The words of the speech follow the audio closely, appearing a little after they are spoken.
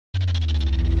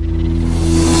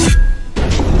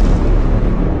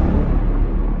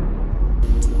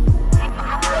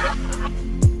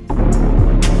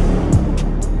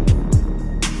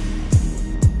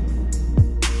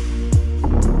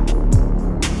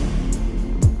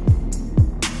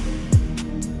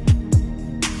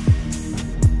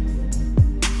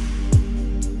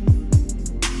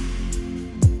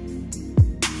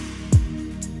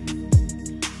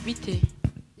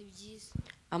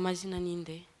amazina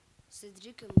ninde?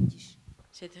 Cedric Mugisha.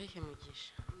 Cedric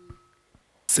Mugisha.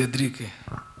 Cedric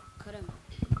Karama.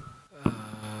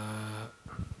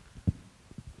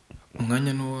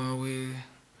 umwanya n'uwawe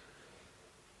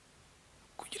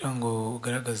kugira ngo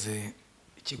ugaragaze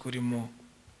ikikurimo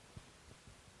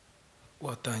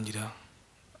watangira.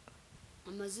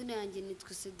 Amazina yanjye nitwa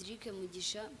Cedric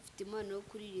Mugisha, mfite impano yo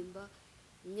kuririmba,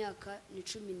 imyaka ni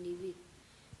 12.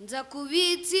 Nza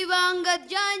kubitsa ibanga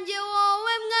ryanjye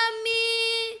wowe mwami,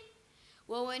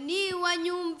 wowe ni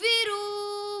wanyumvira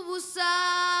ubusa,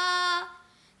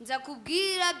 nza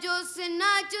kubwira byose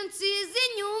ntacyo nsize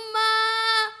inyuma,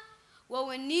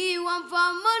 wowe ni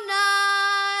wamvamo na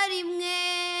rimwe.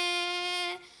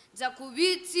 Nza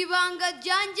kubitsa ibanga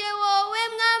ryanjye wowe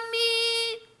mwami,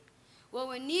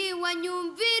 wowe ni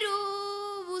wanyumvira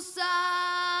ubusa,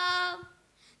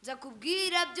 nza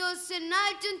kubwira byose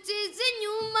ntacyo nsize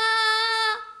inyuma,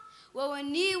 wowe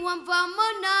ni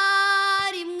wamvamo na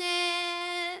rimwe.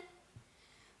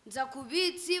 Nza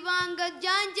kubitsa ibanga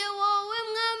ryanjye wowe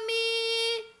mwami,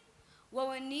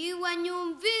 wowe ni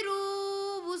wanyumvira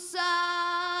ubusa,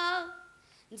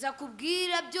 nza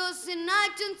kubwira byose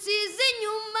ntacyo nsize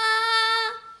inyuma,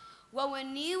 wowe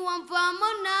ni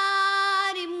wamvamo na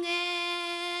rimwe.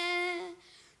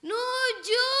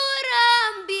 Nujya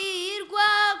urambirwa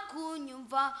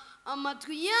kunyumva,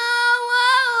 amatwi yawe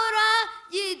ahora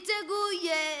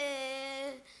yiteguye,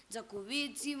 nza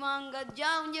kubitsa ibanga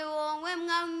ryanjye wowe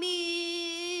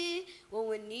mwami,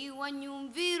 wowe ni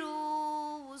wanyumvira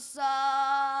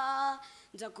ubusa,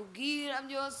 nza kubwira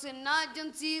byose ntacyo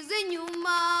nsize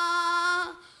inyuma,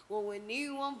 wowe ni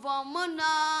wamvamo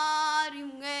na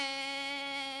rimwe.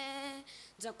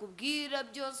 Nza kubwira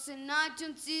byose ntacyo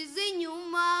nsize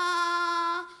inyuma,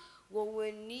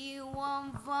 wowe ni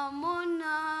wamvamo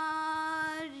na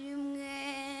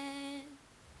rimwe.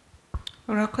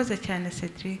 Urakoze cyane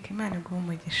Cedric, Imana iguhe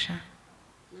umugisha.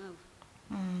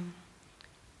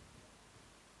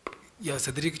 Ya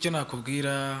Cedric, icyo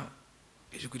nakubwira,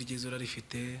 ijwi ryiza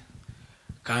urarifite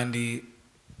kandi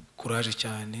kuraje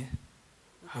cyane,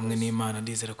 hamwe n'Imana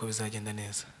ndizera ko bizagenda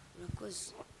neza.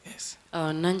 Urakoze. Yes.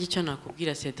 Nanjye icyo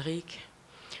nakubwira Cedric,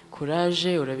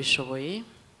 kuraje, urabishoboye,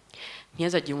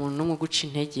 ntiyazagire umuntu n'umwe uguca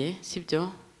intege,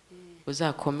 sibyo?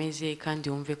 Uzakomeze kandi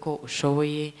wumve ko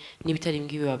ushoboye, n'ibitari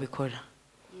ngibi wabikora.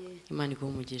 Imana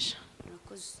iguhe umugisha.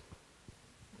 Urakoze.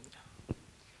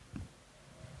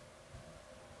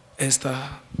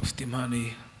 Esther, ufite impano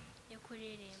yo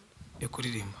kuririmba. yo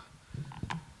kuririmba.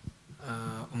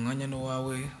 Umwanya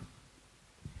n'uwawe,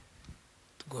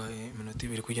 tuguhaye iminota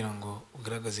 2 kugira ngo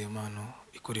ugaragaze impano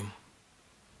ikurimo.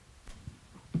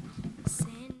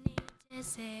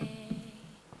 Sinigeze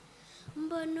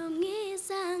mbona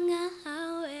umwiza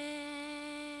nkawe,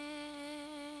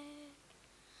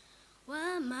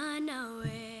 wamana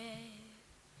we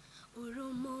uri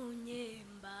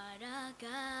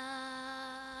umunyembaraga,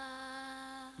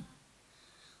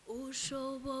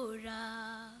 ushobora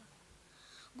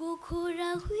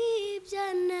gukuraho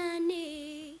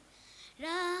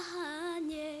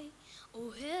ibyananiranye,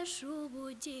 uhesha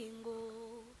ubugingo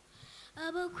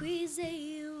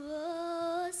abakwizeye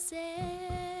bose.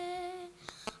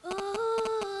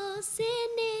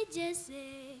 Sinigeze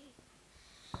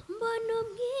mbona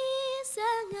umwiza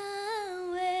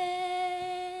nkawe,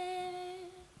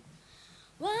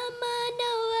 wamana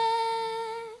we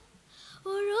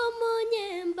uri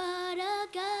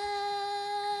umunyembaraga,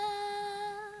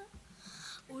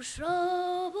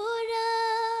 ushobora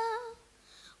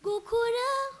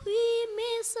gukuraho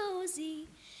imisozi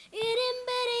iri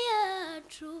imbere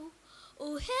yacu,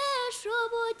 uhesha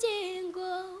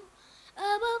ubugingo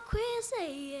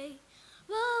abakwizeye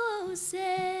bose.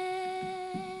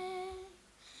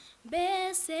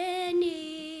 Mbese ni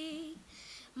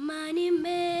Imana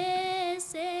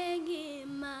imeze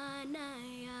nk'Imana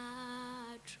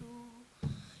yacu,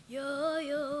 yo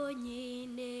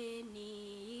yonyine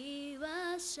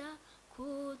ntibasha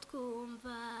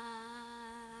kutwumva,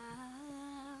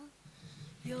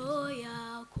 yo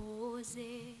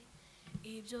yakoze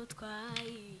ibyo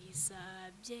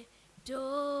twayisabye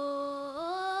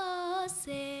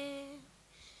byose,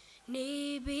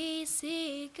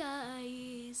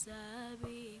 n'ibisigaye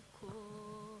izabikora.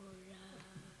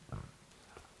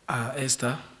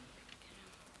 Esther,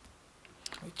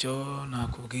 icyo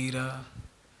nakubwira,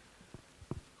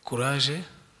 kuraje,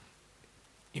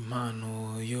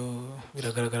 impano yo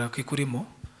biragaragara ko ikurimo,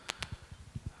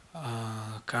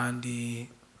 kandi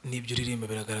n'ibyo uririmba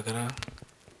biragaragara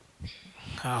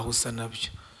nkaho usa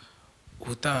nabyo.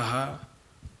 Ubutaha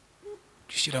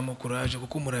ushyiramo kuraje,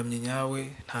 kuko umuramyi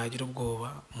nyawe ntagira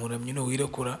ubwoba, umuramyi ni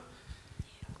uwirekura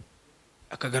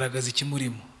akagaragaza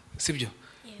ikimurimo. sibyo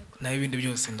yego naho ibindi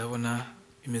byose ndabona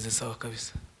bimeze sawa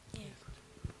kabisa. yego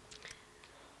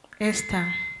Esther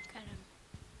karame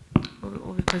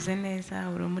ubikoze neza,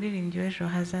 uri umuririmbyi w'ejo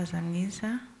hazaza mwiza.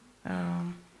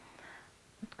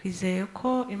 Twizeye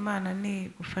ko Imana ni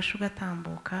gufasha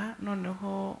ugatambuka,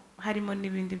 noneho harimo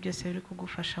n'ibindi byose biri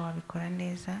kugufasha wabikora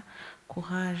neza.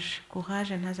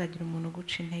 Kuhaje ntazagira umuntu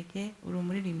uguca intege, uri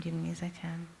umuririmbyi mwiza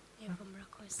cyane. yego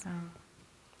murakoze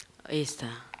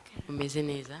Esther umeze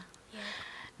neza. yego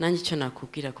Nanjye icyo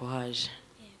nakubwira ko haje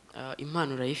yego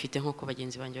impano urayifite nk'uko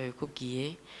bagenzi banjye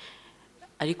babikubwiye,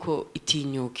 ariko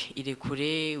itinyuke,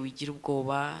 irekure, wigira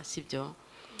ubwoba, sibyo?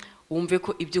 Wumve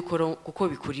ko ibyo ukora kuko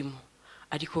bikurimo,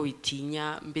 ariko witinya,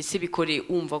 mbese bikore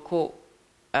wumva ko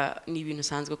ni ibintu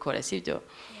usanzwe ukora, sibyo?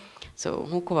 So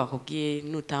nk'uko bakubwiye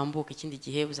nutambuka ikindi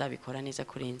gihe uzabikora neza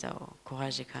kurenzaho. Ko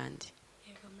haje kandi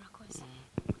yego murakoze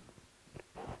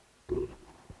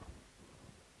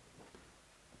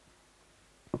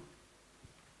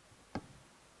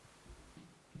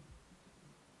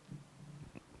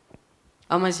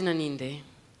amazina ninde?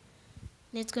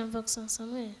 nitwa Mvakson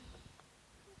Samuel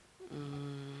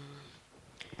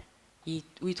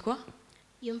Witwa?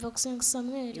 Mvakson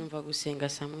Samuel Yumva gusenga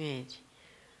Samuel.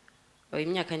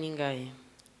 Imyaka ningahe?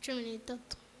 13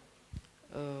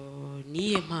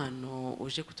 Niye mpano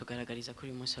uje kutugaragariza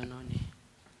kuri munsi wa none?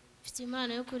 mfite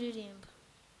impano yo kuririmba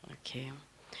Okay.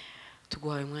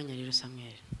 Tuguhaye umwanya rero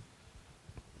Samuel.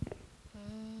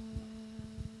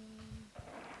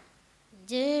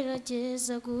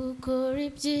 gerageza gukora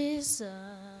ibyiza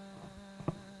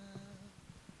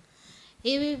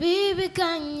ibibi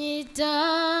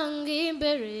bikanyitanga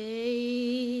imbere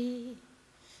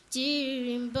gira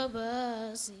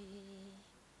imbabazi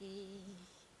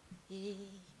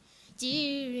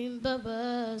gira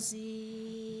imbabazi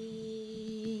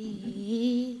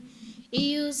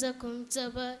iyo uza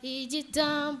kunsaba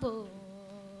igitambo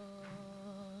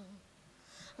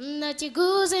nta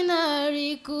kiguzi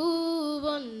nari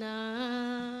kubona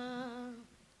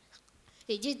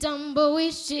igitambo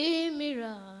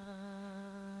wishimira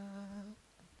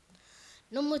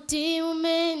n'umutima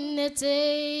umenetse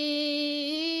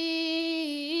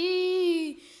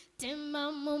tema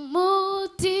mu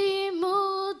mutima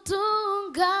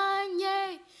utunganye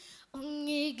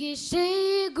unyigishe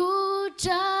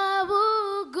guca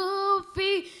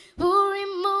bugufi buri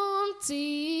munsi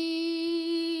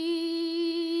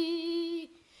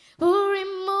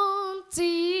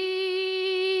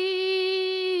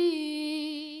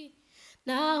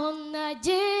naho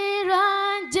nagera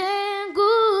nje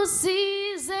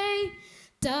ngusize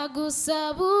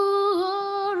tagusaba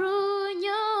uhora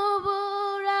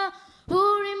unyobora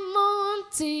buri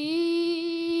munsi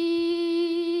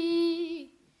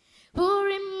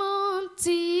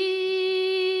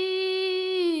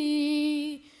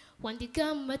wandika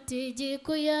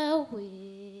amategeko yawe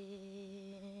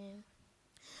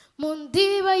mu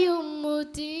ndiba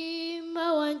y'umutima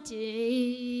wanjye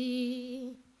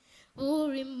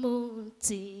buri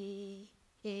munsi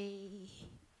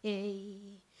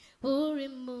buri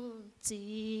munsi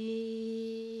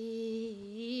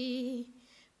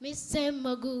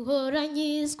misema guhora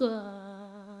nyizwa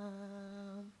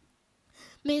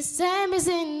misema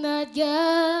izina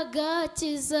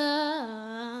ry'agakiza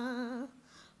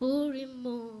buri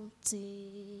munsi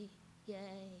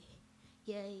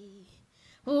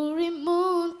buri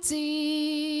munsi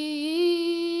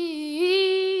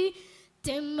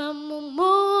tema mu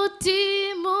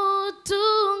mutima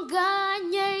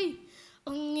utunganye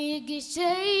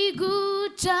unyigishe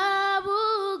guca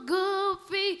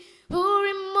bugufi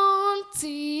buri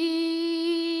munsi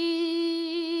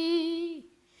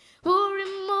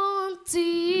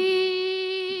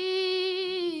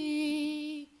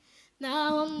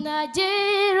naho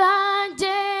nagera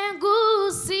nje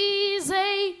ngusize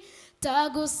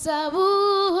tagusaba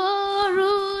uhora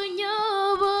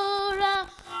unyobora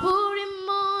buri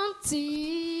munsi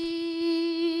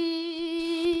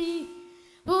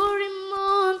buri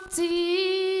munsi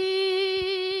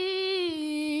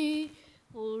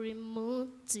buri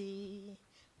munsi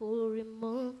buri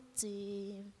munsi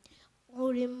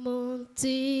buri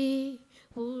munsi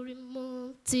buri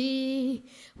munsi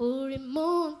buri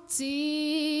munsi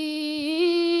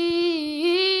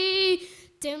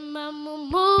tema mu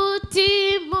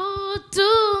mutima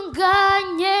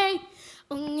utunganye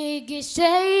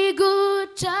unyigishe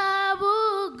guca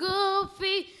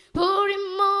bugufi buri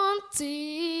munsi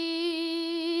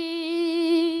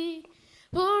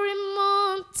buri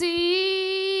munsi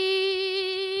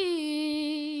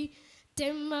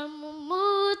tema mu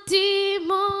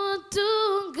mutima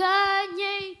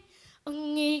utunganye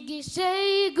unyigishe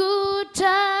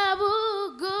guca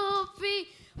bugufi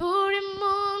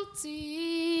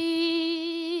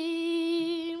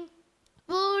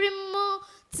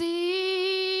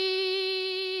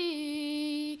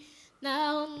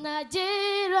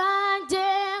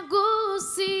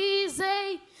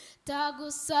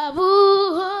ndagusaba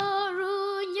uhora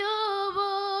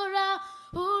unyobora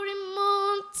buri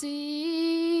munsi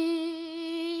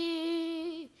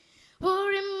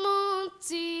buri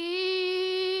munsi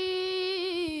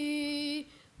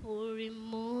buri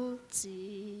munsi.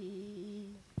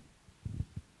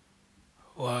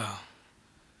 Wow,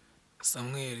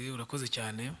 Samuel urakoze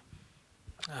cyane.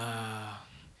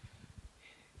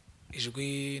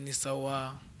 Ijwi ni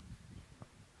sawa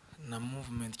na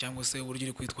movement cyangwa se uburyo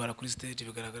uri kwitwara kuri stage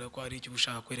bigaragara ko hari icyo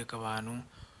ushaka kwereka abantu,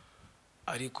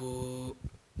 ariko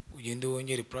ugende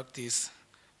wongere practice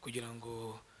kugira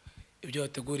ngo ibyo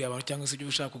wateguriye abantu cyangwa se ibyo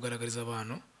ushaka kugaragariza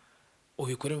abantu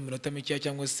ubikore mu minota mike,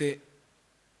 cyangwa se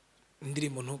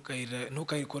indirimbo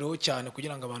ntukayikoreho cyane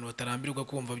kugira ngo abantu batarambirwa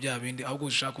kumva bya bindi, ahubwo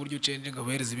ushaka uburyo change ngo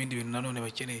bahereze ibindi bintu nanone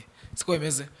bakeneye. Siko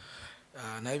bimeze?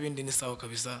 Naho ibindi ni sawa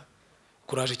kabisa.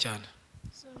 Courage cyane.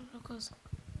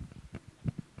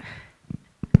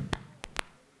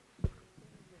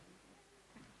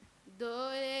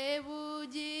 Dore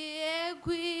bugiye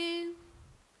kwira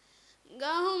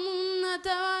ngaho umuntu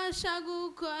atabasha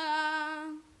gukora,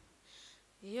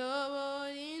 yobora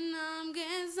intambwe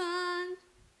zanjye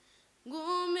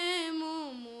ngume mu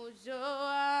mucyo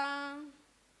wawe.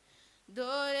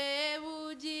 Dore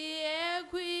bugiye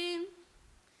kwira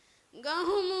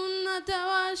ngaho umuntu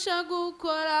atabasha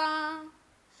gukora,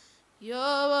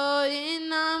 yobora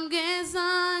intambwe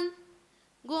zanjye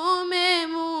ngume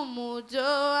mu mucyo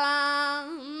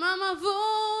wawe.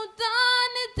 Amavuta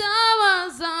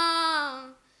nitabaza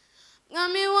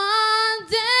mwami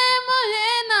wanjye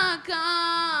muhenaka,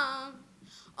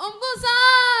 ubwo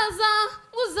uzaza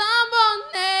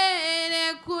uzambonere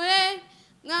kure,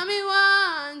 mwami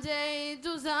wanjye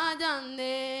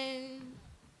tuzajyane.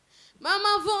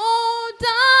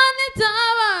 Amavuta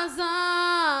nitabaza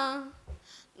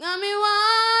mwami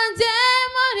wanjye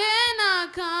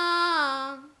muhenaka,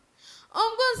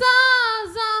 ubwo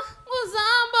uzaza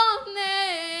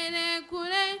uzambonere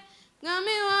kure,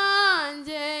 mwami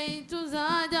wanjye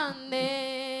tuzajyane.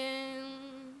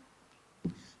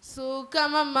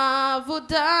 Sukamo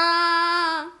amavuta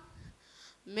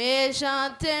menshi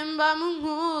atemba mu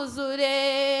mwuzure,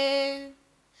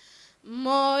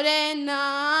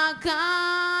 morenaka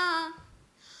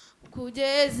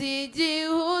kugeza igihe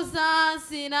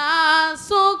uzazira.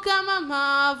 Sukamo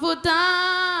amavuta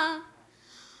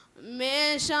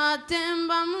menshi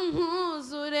atemba mu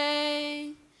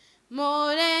mwuzure,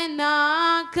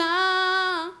 morenaka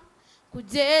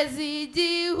kugeza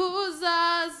igihe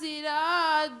uzazira.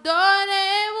 Dore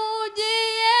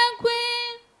bugiye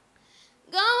kwira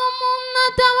ngaho umuntu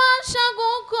atabasha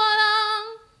gukora,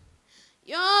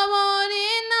 yobora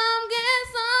intambwe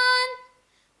zanjye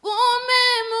ngume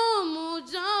mu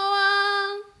mucyo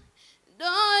wawe.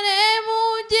 Dore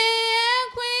bugiye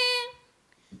kwira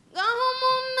ngaho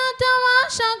umuntu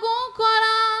atabasha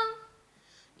gukora,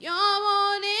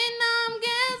 yobora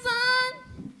intambwe zanjye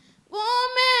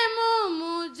ngume mu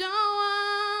mucyo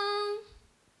wawe.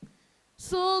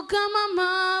 Sukamo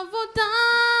amavuta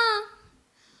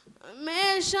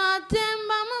menshi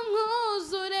atemba mu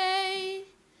mwuzure,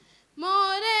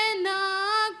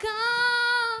 morenaka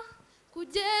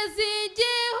kugeza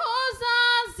igihe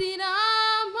uzazira.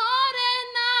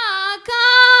 Morenaka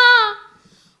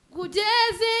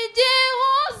kugeza igihe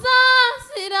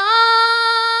uzazira.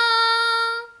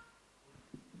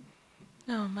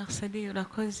 Marceli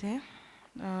urakoze.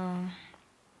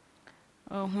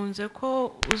 Nkunze ko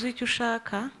uzi icyo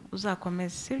ushaka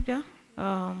uzakomeza, sibyo?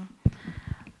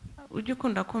 Ujye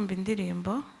ukunda kumva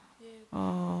indirimbo,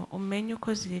 umenye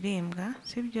uko ziririmbwa,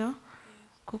 sibyo?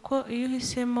 Kuko iyo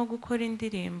uhisemo gukora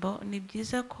indirimbo ni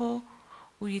byiza ko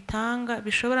uyitanga,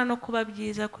 bishobora no kuba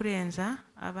byiza kurenza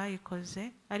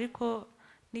abayikoze, ariko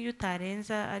niyo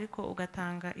utarenza ariko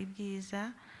ugatanga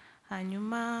ibyiza.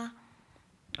 Hanyuma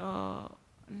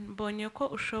mbonye ko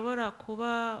ushobora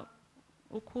kuba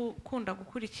ukunda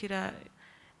gukurikira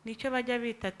nicyo bajya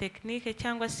bita tekinike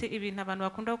cyangwa se ibintu abantu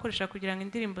bakunda gukoresha kugira ngo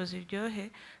indirimbo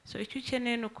ziryohe. So icyo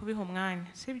ukeneye ni ukubiha umwanya,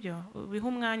 sibyo? Ubiha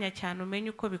umwanya cyane, umenye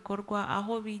uko bikorwa,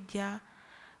 aho bijya,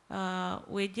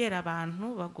 wegera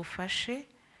abantu bagufashe,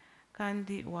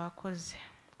 kandi wakoze.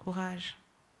 Courage.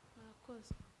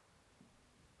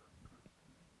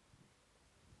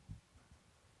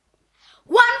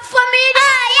 One for me,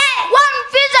 one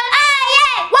vision,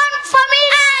 one for me,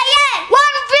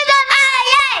 one vision,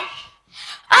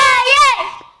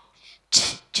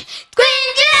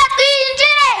 twinjire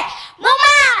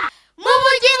mu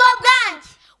bugingo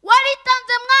bwanjye,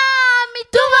 waritanze mwami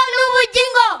tubona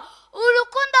ubugingo.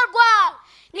 Urukundo rwawe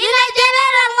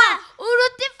niragereranywa,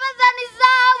 uruta ifeza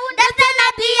n'izahabu ndetse na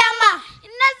diyama.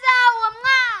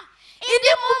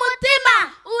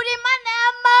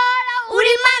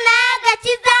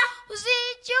 agakiza uziha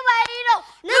icyubahiro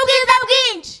n'ubwiza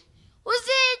bwinshi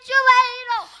uziha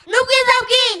icyubahiro n'ubwiza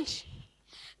bwinshi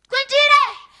twinjire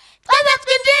twese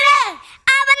twinjire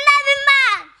abana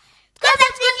b'Imana twese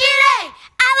twinjire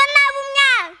abana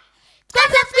b'umwami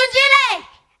twese twinjire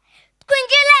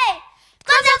twinjire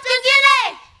twese twinjire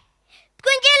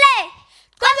twinjire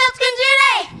twese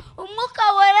twinjire umwuka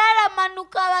wera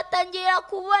aramanuka batangira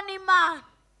kubona Imana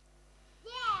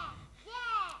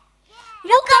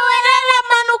umwuka wera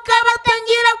aramanuka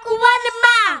batangira kubona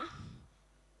Imana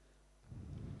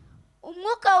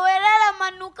umwuka wera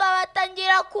aramanuka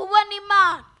batangira kubona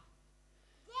Imana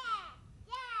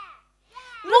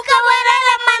umwuka wera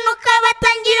aramanuka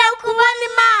batangira kubona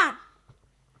Imana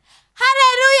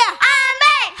haleluya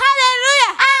amen haleluya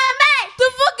amen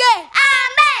tuvuge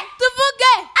amen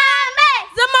tuvuge amen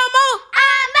zamamo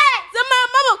amen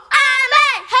zamamo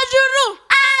amen hejuru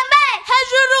amen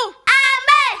hejuru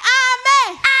amen amen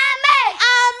amen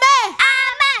amen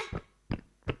amen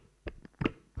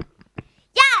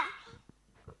ya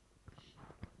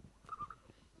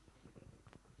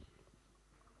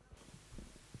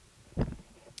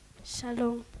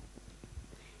Shalom.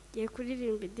 Ngiye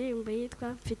kuririmba indirimbo yitwa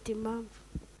mfite impamvu.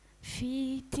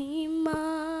 Mfite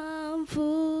impamvu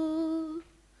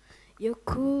yo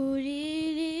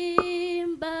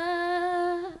kuririmba,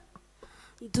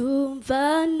 ndumva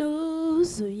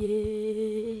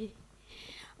nuzuye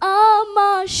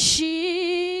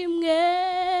amashimwe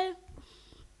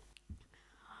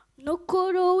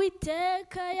n'ukuri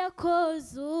Uwiteka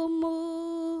yakoze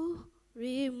umurimo,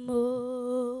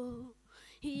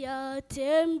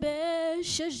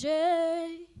 yatembesheje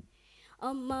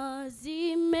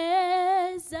amazi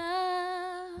meza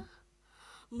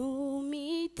mu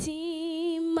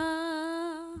mitima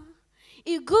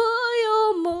iguye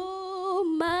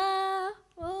umuma,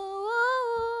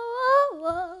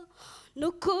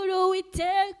 n'ukuri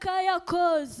Uwiteka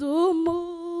yakoze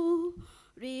umurimo,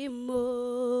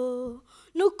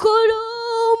 n'ukuri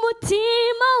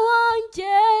umutima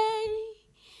wanjye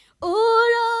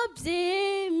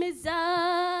urabyemeza,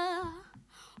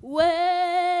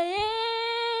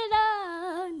 wera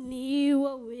ni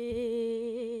wowe.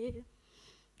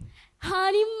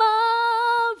 Hari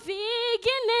impamvu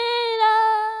igenera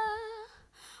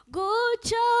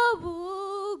guca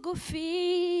bugufi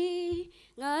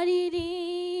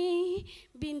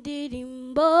nkaririmba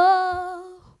indirimbo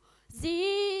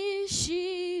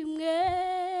zishimwe,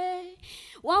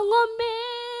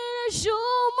 wankomereje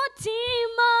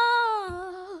umutima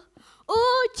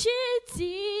ucitse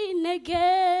intege,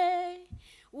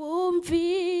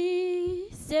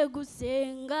 wumvise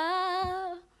gusenga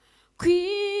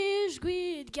kw'ijwi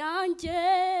ryanjye,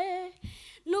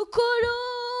 n'ukuri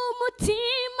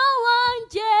umutima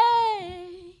wanjye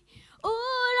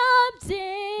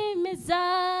urabyemeza,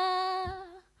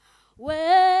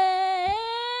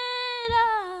 wera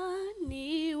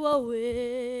ni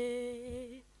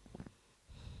wowe.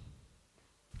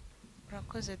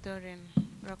 urakoze Doreen,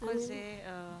 urakoze.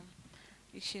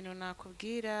 Ikintu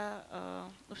nakubwira,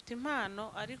 ufite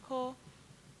impano ariko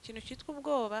ikintu cyitwa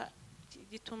ubwoba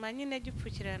gituma nyine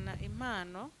gipfukirana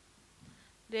impano,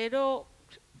 rero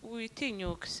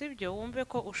witinyuka sibyo, wumve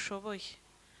ko ushoboye.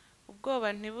 Ubwoba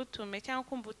ntibutume cyangwa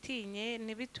kumva utinye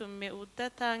ntibitume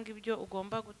udatanga ibyo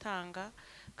ugomba gutanga,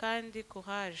 kandi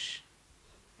kuhaje.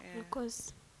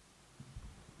 Urakoze.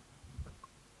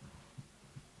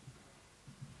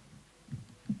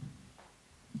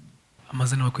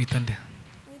 amazina bakwita nde?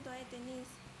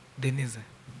 Denise.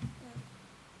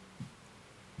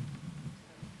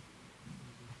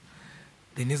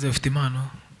 Denise ufite impano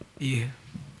iyihe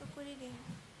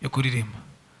yo kuririmba?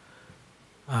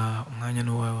 Umwanya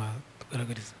ni uwawe,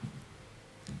 watugaragariza.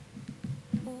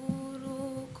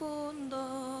 urukundo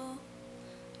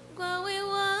rwawe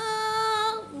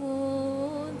wankunze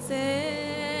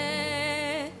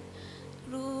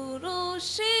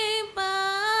rurusha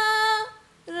imbaraga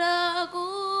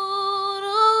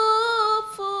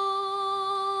urupfu,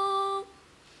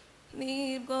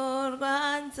 nirwo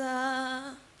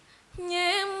rwanzanye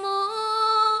mu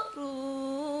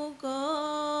rugo,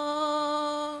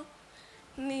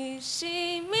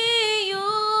 nishimiye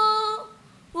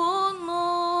ubuntu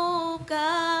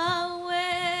bwawe,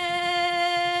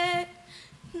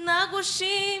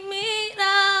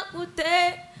 nagushimira gute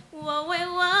wowe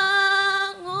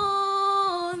wankunze,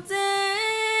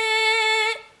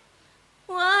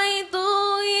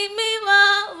 wahinduye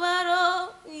imibabaro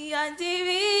yanjye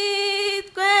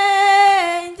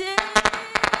ibitwenge,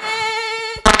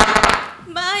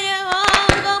 mbayeho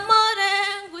ngo mpore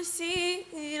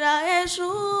ngushyira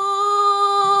hejuru,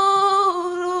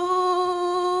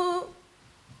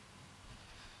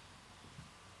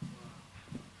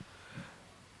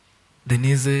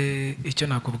 Denise, icyo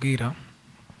nakubwira,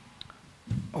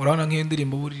 urabona nk'iyo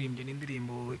ndirimbo uririmbye ni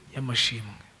indirimbo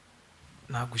y'amashimwe,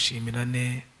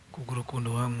 nagushyimirane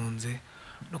kubw'urukundo wankunze.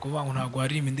 No kuvuga ngo ntabwo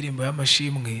waririmba indirimbo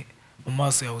y'amashimwe mu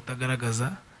maso yawe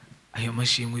utagaragaza ayo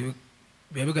mashimwe.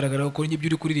 Biba bigaragara ko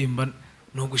ibyo uri kuririmba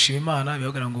ni ugushima Imana,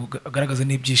 biba bigaragara ngo ugaragaze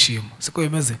n'ibyishimo, siko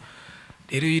bimeze.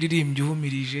 Rero iyo uririmbye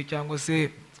uhumirije cyangwa se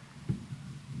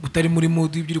utari muri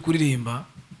mood y'ibyo uri kuririmba,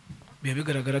 biba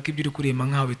bigaragara ko ibyo uri kuririmba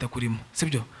nkaho bitakurimo,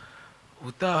 sibyo?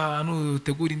 Utaha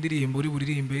nutegura indirimbo uri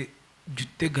buririmbe, jya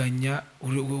uteganya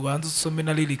ubanze usome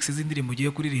na lyrics z'indirimbo ugiye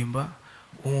kuririmba,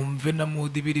 wumve na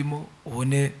mood birimo,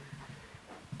 ubone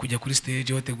kujya kuri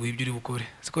stage wateguye ibyo uri bukore,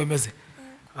 siko bimeze.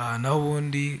 Naho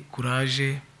ubundi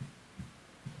courage,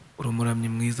 uri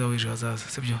umuramyi mwiza w'ejo hazaza,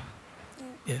 sibyo?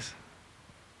 Yes.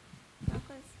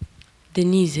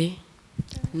 Denise,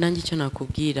 nanjye icyo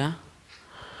nakubwira,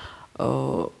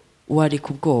 wari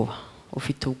ku bwoba,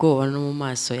 ufite ubwoba no mu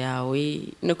maso yawe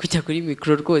no kujya kuri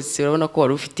mikoro rwose urabona ko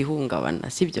wari ufite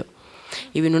ihungabana, sibyo?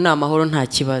 Ibintu ni amahoro, nta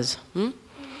kibazo.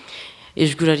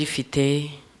 Ijwi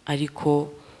urarifite,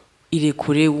 ariko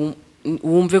irekure,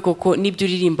 wumve koko n'ibyo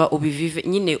uririmba ubivive,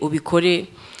 nyine ubikore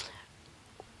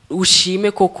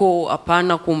ushime koko,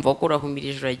 apana kumva ko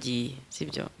urahumirije uragiye,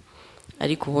 sibyo?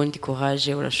 Ariko ubundi ko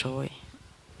haje urashoboye.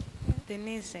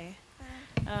 Denise,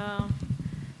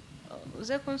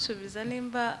 uze kunsubiza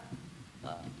nimba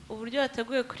uburyo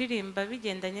wateguye kuririmba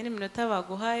bigendanye n'iminota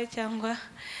baguhaye, cyangwa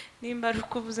nimba ari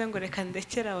uko uvuze ngo reka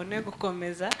ndekera one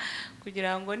gukomeza,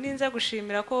 kugira ngo ninza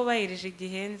gushimira ko wubahirije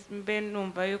igihe mbe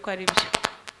numva yuko ari byo.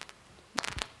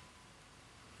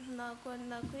 ntabwo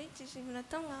nakurikije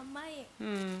iminota mwamaye,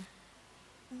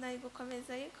 nari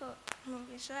gukomeza ariko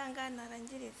numvisha uranga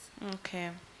narangiriza. Okay,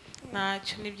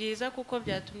 ntacyo, ni byiza kuko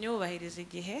byatumye wubahiriza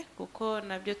igihe, kuko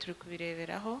nabyo turi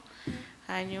kubireberaho.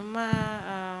 Hanyuma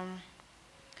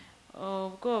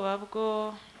ubwoba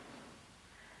bwo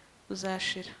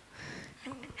uzashira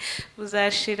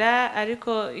uzashira,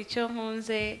 ariko icyo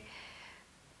nkunze,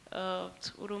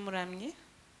 uri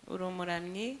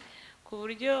umuramyi ku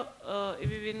buryo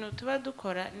ibi bintu tuba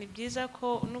dukora ni byiza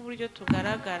ko n'uburyo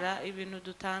tugaragara, ibintu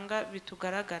dutanga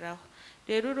bitugaragaraho.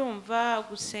 Rero urumva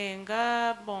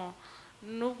gusenga, bon,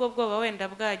 nubwo bwoba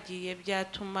wenda bwagiye,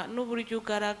 byatuma n'uburyo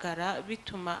ugaragara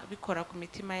bituma bikora ku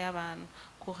mitima y'abantu.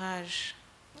 Courage.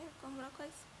 Yego,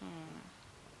 murakoze.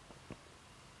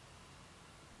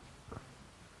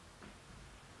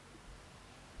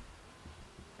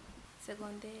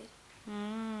 Secondaire.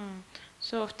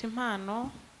 So ufite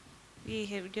impano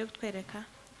yihe ugiye kutwereka?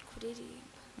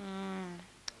 Kuririmba.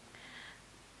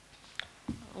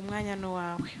 Umwanya ni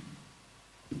wawe.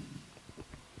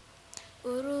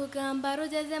 Urugamba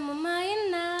rugeze mu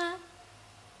mahina,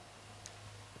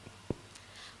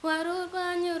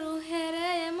 warurwanya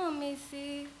uruhereye mu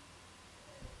misi,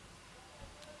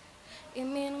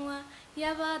 iminwa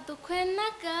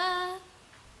y'abadukwenaga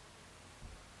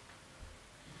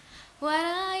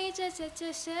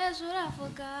warayicecekesheje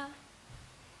uravuga,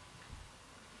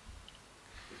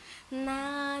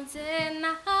 nanjye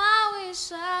nahawe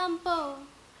ijambo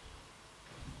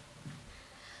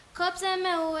ko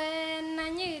byemewe na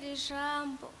nyiri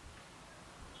ijambo,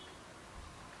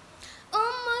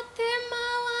 umutima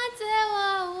wanjye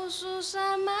wawujuje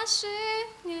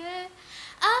amashimwe,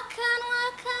 akanwa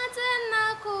kanjye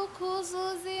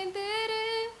nakukuzuza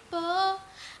indirimbo,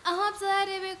 aho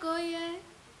byari bigoye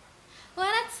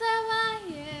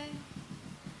waratabaye,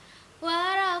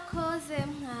 warakoze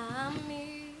mwami,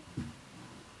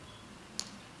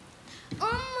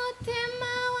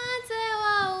 umutima wanjye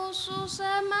wawujuje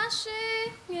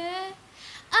amashimwe,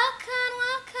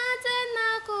 akanwa kanjye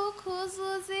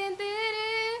nakukuzuza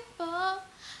indirimbo,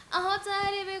 aho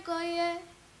byari bigoye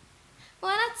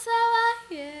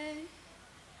waratabaye,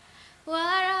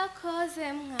 warakoze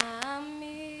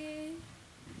mwami.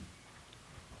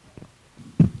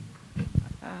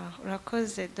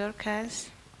 Urakoze Dorcas.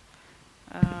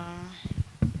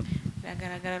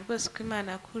 Biragaragara rwose ko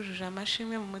Imana yakujuje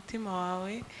amashimwe mu mutima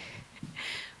wawe,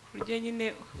 buryo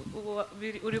nyine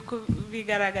uri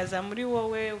kubigaragaza muri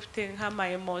wowe, ufite nk'ama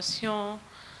emotion.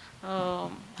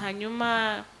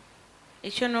 Hanyuma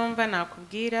icyo numva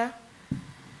nakubwira,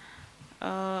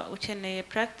 ukeneye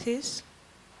practice,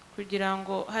 kugira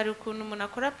ngo hari ukuntu umuntu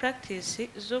akora practice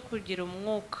zo kugira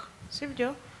umwuka,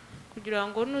 sibyo? Kugira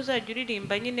ngo nuzajya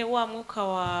uririmba nyine wa mwuka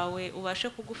wawe ubashe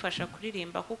kugufasha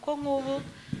kuririmba, kuko nk'ubu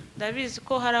ndabizi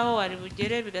ko hari aho wari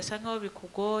bugere bigasa nkaho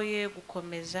bikugoye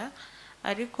gukomeza,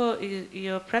 ariko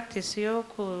iyo practice yo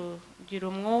kugira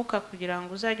umwuka kugira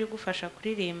ngo uzajye ugufasha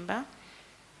kuririmba,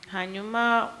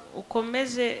 hanyuma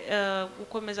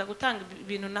ukomeza gutanga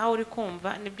ibintu nawe uri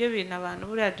kumva, nibyo bintu abantu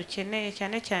buriya dukeneye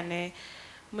cyane cyane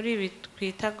muri ibi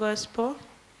twita gospel.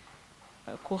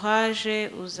 Kuhaje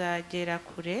uzagera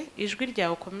kure, ijwi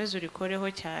ryawe ukomeze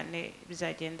urikoreho cyane,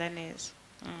 bizagenda neza.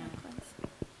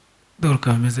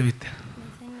 Doruka bimeze bite?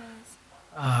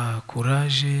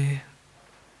 Kuraje,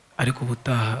 ariko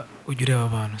ubutaha ujya ureba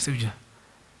abantu, sibyo?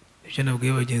 Ibyo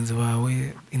nabwiye bagenzi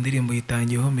bawe, indirimbo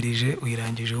yitangiye uhumirije,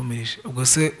 uyirangije uhumirije. Ubwo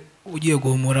se ugiye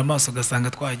guhumura amaso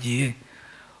ugasanga twagiye,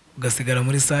 ugasigara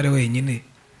muri sale wenyine,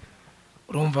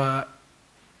 urumva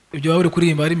ibyo waba uri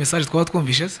kuririmba ari message twaba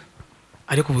twumvishe se?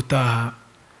 Ariko ubutaha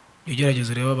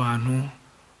ugerageza ureba abantu,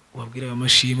 ubabwire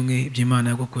amashimwe iby'Imana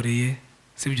yagukoreye,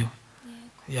 sibyo?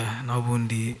 Naho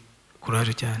ubundi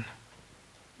kuraje cyane.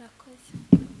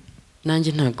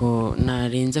 Nanjye ntago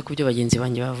narenza ku byo bagenzi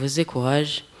banjye bavuze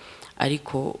kuhaje,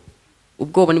 ariko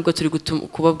ubwoba nibwo turi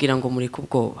kubabwira ngo muri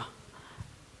kubwoba.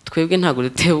 Twebwe ntago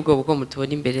duteye ubwoba ko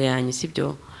mutubona imbere yanyu,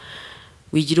 sibyo?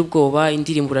 Wigira ubwoba,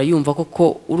 indirimbo urayumva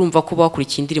koko, urumva ko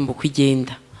bakurikiye indirimbo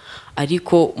kwigenda,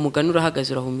 ariko umugani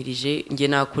urahagaze urahumirije, nge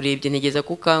nakurebye ntegeza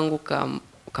kukanguka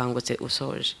ukangutse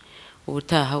usoje.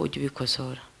 Ubutaha ujye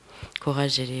ubikosora.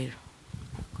 Kuhaje rero.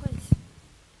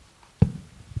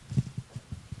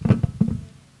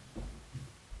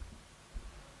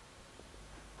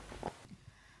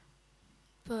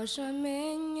 Fasha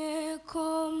menye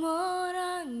ko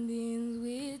mpora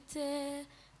ndinzwe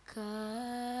iteka,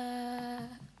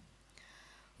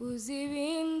 uzi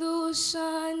ibindusha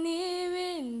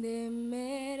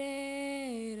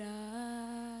n'ibindemerera,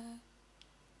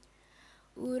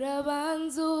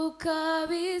 urabanza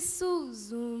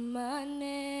ukabisuzuma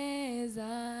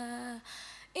neza,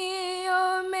 iyo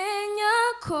menya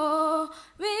ko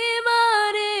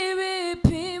bimara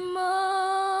ibipimo,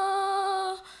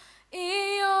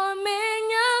 iyo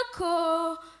menya ko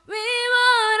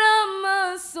bibara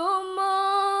amasomo,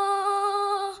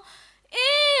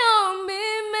 iyo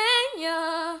mbimenya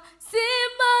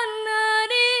simba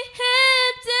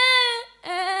narihebye,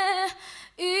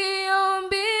 iyo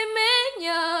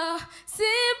mbimenya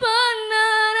simba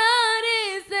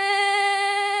nararize,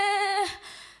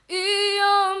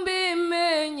 iyo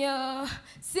mbimenya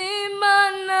simba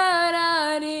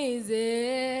nararize,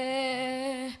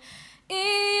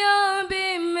 iyo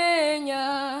mbimenya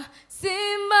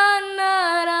simba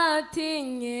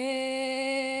naratinye,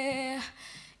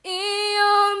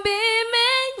 iyo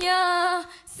mbimenya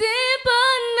simba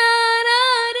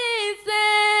nararize,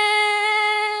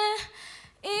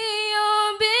 iyo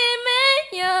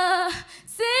mbimenya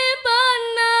simba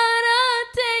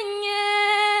naratinye,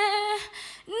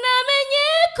 namenye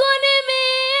ko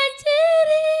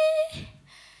n'imiyengeri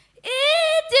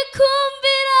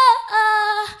igikumbira,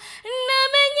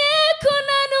 namenye ko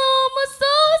nta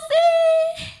n'umusozi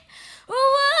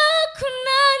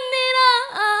wakunanira,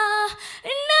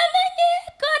 namenye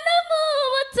ko no mu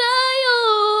butayu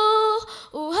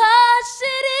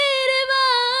uhashira iriba,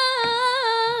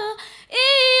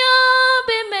 iyo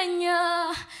mbimenya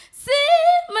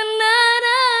simba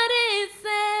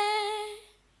nararize.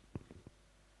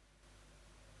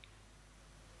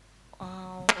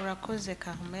 Urakoze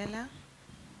Carmela,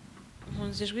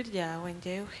 nkunze ijwi ryawe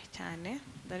ngewe cyane,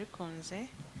 ndarikunze.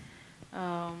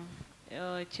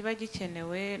 Kiba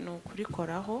gikenewe ni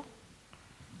ukurikoraho,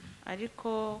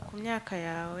 ariko ku myaka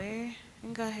yawe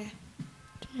ingahe?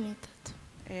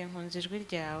 13. Nkunze ijwi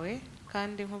ryawe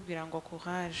kandi nkubwira ngo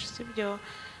kuhaje, sibyo?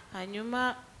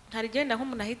 Hanyuma hari genda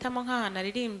nk'umuntu ahitamo nk'ahantu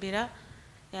aririmbira,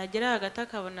 yagera hagati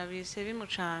akabona bise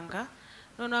bimucanga,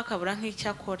 noneho akabura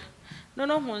nk'icyo akora.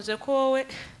 Noneho nkunze ko wowe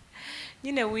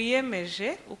nyine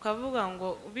wiyemeje ukavuga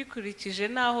ngo ubikurikije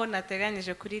naho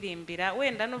nateganyije kuririmbira,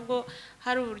 wenda nubwo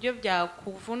hari uburyo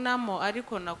byakuvunamo,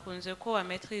 ariko nakunze ko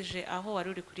wametrije aho wari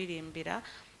uri kuririmbira.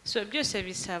 So byose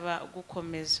bisaba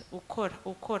gukomeza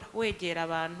ukora wegera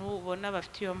abantu ubona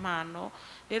bafite iyo mpano.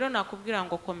 Rero nakubwira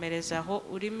ngo komereza aho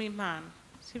urimo impano,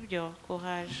 sibyo?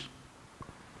 Kuhaje.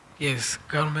 Yes,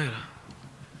 Carmela.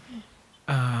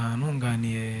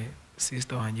 Nunganiye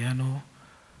sister wanjye hano,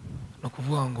 no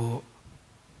kuvuga ngo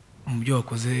mu byo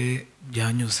wakoze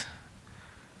byanyuze,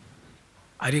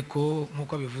 ariko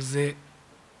nk'uko bivuze,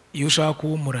 iyo ushaka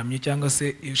kuba umuramyi cyangwa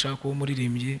se iyo ushaka kuba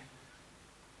umuririmbyi,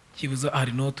 kibuza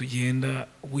hari no tugenda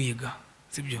wiga,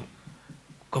 sibyo?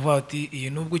 Ukavuga ati iyi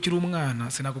nubwo ukiri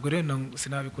umwana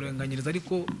sinabikurenganyiriza,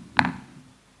 ariko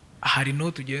hari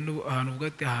no tugenda ahantu uvuga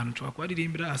ati ahantu nshobora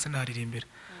kuharirimbira, hasi naharirimbira.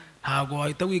 Ntabwo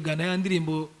wahita wigana ya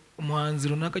ndirimbo umuhanzi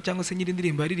runaka cyangwa se nyiri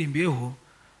indirimbo yaririmbiyeho,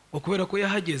 ukubera ko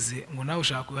yahageze ngo nawe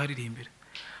ushaka kuharirimbira.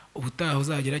 Ubutaha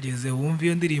uzagerageze wumve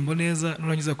iyo ndirimbo neza,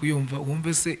 nurangiza kuyumva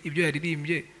wumve se ibyo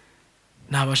yaririmbye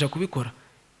nabasha kubikora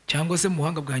cyangwa se mu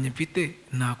buhanga bwanjye mfite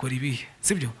nakora ibihe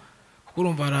sibyo kuko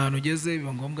urumva hari ahantu ugeze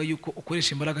biba ngombwa yuko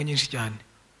ukoresha imbaraga nyinshi cyane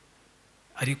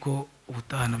ariko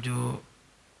ubutaha nabyo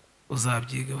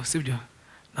uzabyigaho sibyo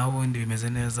naho ubundi bimeze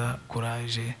neza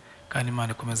courage kandi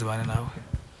Imana ikomeze bane nawe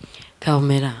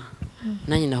Kamera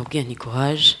nanjye nakubwiye nti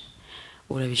courage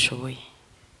urabishoboye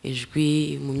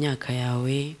ijwi mu myaka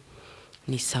yawe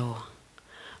ni sawa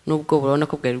nubwo urabona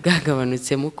ko bwari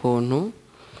bwagabanutsemo ukuntu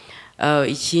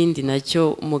ikindi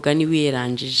nacyo umugani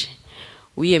wiyeranjije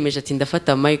wiyemeje ati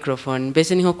ndafata microphone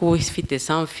mbese ni nko kuba ufite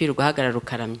sans fil ugahagarara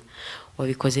ukaramya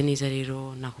wabikoze neza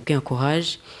rero nakubwiye ko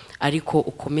haje ariko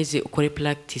ukomeze ukore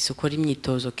practice ukore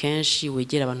imyitozo kenshi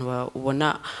wegera abantu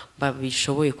ubona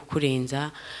babishoboye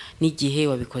kukurenza n'igihe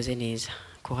wabikoze neza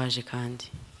ko haje kandi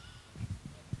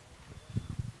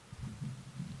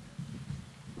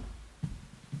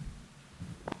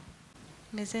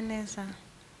meze neza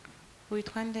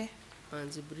witwa nde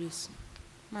Manzi Brice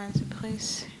Manzi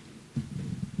Brice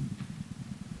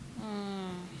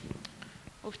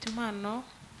ufite impano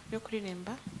yo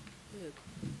kuririmba yego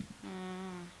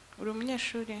uri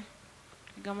umunyeshuri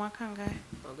wiga mu kangahe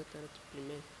wa gatandatu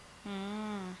primaire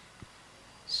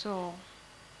so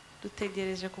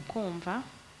dutegereje kukumva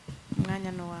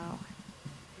umwanya no wawe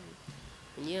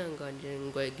unyihanganire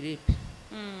ndwaye grippe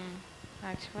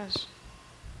nta kibazo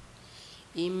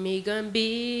imigambi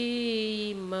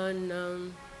y'Imana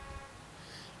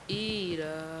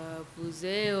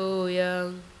iravuze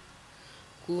oya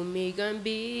ku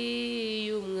migambi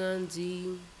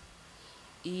y'umwanzi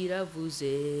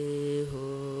iravuze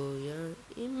oya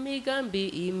imigambi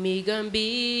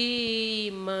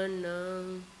y'Imana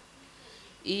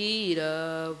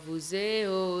iravuze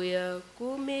oya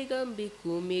ku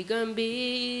migambi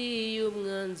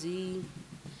y'umwanzi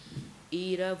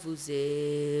iravuze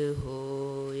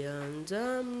hoya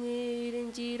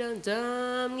nzamwiringira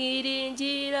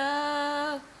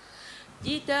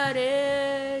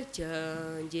gitare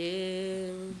cyanjye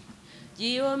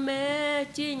gihome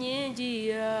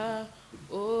kinkingira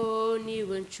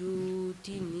niwe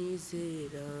nshuti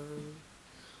nizera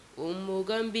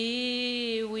umugambi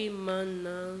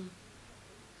w'Imana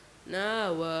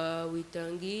nawa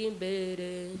witanga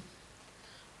imbere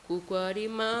kuko ari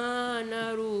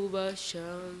Imana rubasha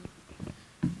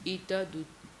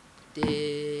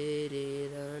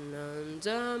itadutererana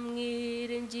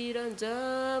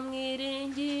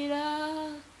nzamwiringira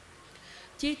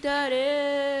gitare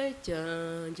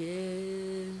cyanjye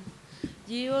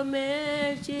gihome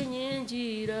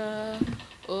kinkingira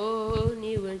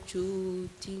niwe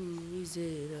nshuti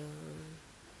nizera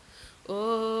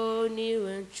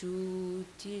niwe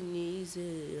nshuti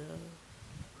nizera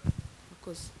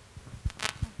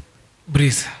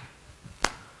Brice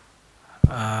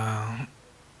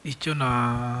icyo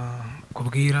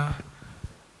nakubwira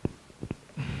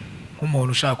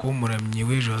nk'umuntu ushaka kuba umuramyi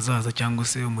w'ejo hazaza cyangwa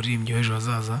se umuririmbyi w'ejo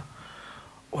hazaza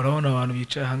urabona abantu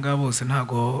bicaye aha ngaha bose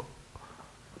ntabwo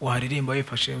waririmba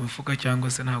wifashe mu mifuka cyangwa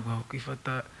se ntabwo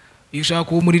wakwifata iyo ushaka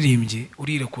kuba umuririmbyi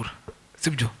urirekura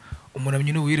sibyo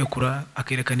umuramyi ni uwirekura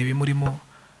akerekana ibimurimo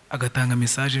agatanga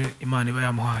message Imana iba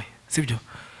yamuhaye sibyo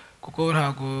kuko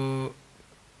ntabwo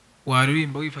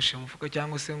waririmba wifashe mu mufuka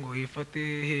cyangwa se ngo wifate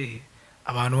hehe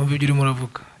abantu bumva ibyo urimo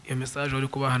uravuga iyo message wari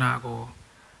kubaha ntabwo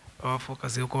baba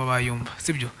focus yo kuba bayumva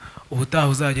sibyo ubutaha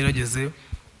uzagerageze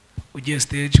ugiye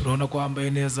stage urabona ko wambaye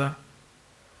neza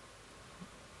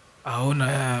aho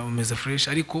na umeze fresh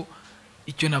ariko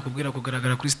icyo nakubwira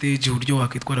kugaragara kuri stage uburyo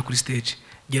wakwitwara kuri stage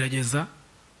gerageza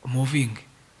moving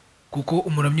kuko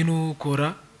umuramyi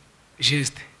n'ukora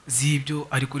geste z'ibyo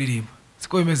ari kuririmba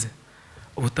siko bimeze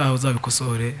ubutaha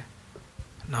uzabikosore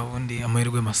nabundi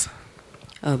amahirwe masa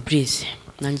Brice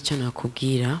nanjye icyo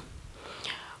nakubwira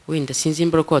wenda sinzi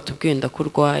imboro ko watubwiye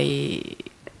ndakurwaye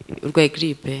urwaye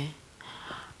grippe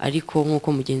ariko nkuko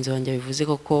mugenzi wanjye bivuze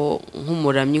koko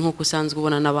nk'umuramyi nkuko usanzwe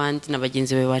ubona n'abandi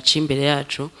nabagenzi bawe baca imbere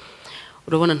yacu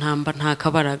urabona nta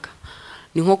kabaraga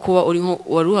ni nko kuba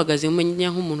wari uhagaze umenya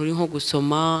nk'umuntu uri nko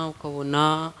gusoma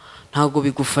ukabona ntago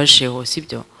bigufasheho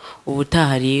sibyo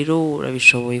ubutaha rero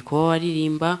urabishoboye kuba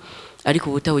waririmba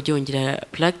ariko ubutaha ujyongera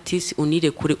practice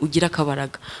unirekure ugira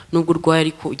akabaraga nubwo urwaye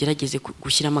ariko ugerageze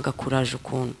gushyiramo agakuraje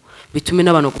ukuntu bitume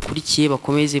n'abantu gukurikiye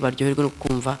bakomeze baryoherwe no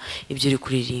kumva ibyo uri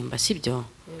kuririmba sibyo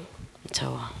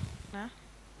sawa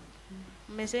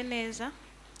umeze neza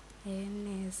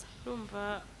neza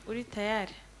urumva uri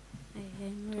tayari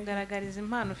tugaragariza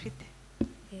impano ufite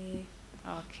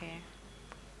okay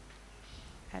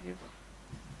karibu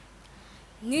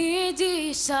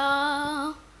mwigisha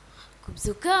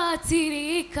kubyuka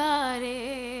hakiri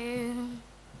kare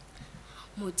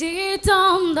mu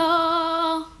gitondo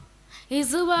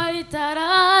izuba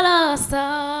ritararasa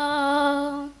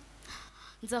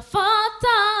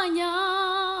nzafatanya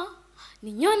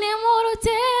n'inyoni mu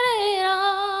ruterera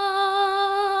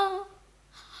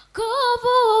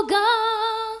kuvuga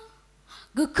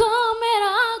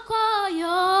gukomera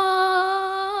kwayo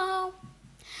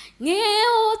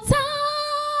mwibutsa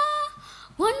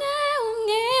wane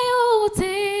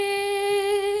umwibutse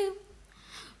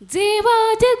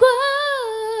nzibagirwa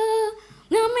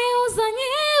mwami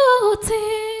uzanyibutse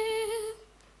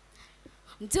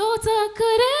mbyutsa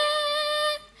kare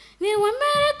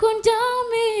niwemere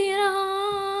kundyamira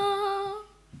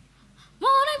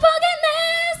muri mvuge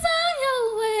neza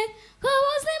yawe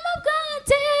ubuzima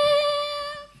bwanjye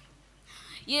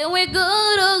yewe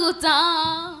guruguta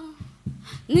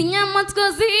n'inyamaswa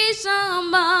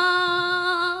z'ishyamba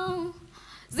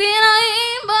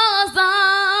zirahimbaza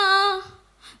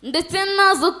ndetse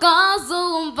nazo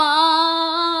ukazumva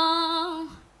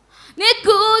ni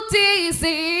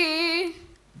kutisi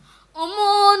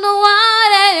umuntu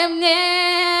waremye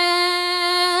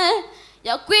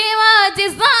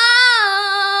yakwibagiza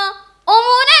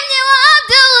umuremyi wa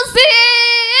byose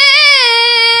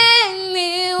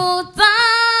nibutsa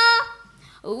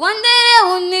wandere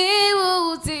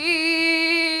unibutse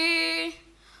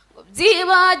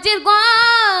byibagirwa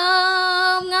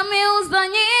mwami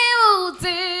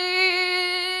uzanyibutse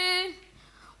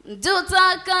mbyutsa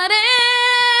kare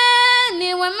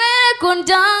niwemere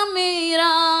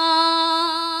kundyamira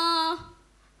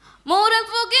muri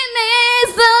mvuga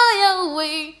ineza yawe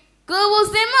ku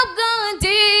buzima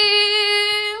bwanjye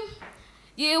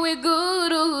yewe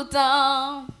guruta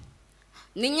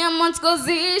n'inyamaswa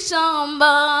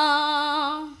z'ishyamba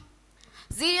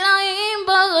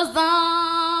zirahimbaza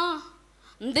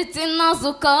ndetse nazo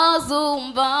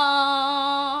ukazumva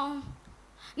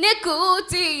ni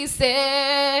kutise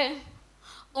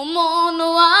umuntu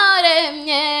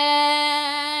waremye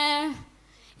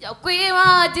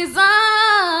yakwibagiza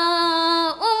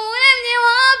umuremyi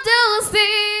wa byose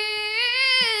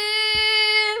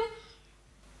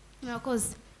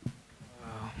murakoze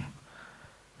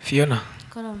Fiona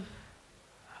karame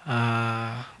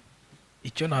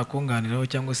icyo nakunganiraho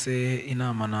cyangwa se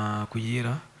inama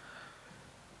nakugira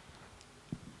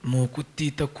ni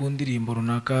ukutita ku ndirimbo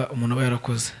runaka umuntu aba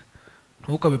yarakoze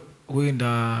ntukabe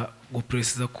wenda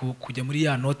gupresiza kujya muri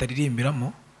ya nota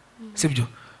aririmbiramo sibyo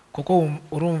kuko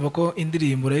urumva ko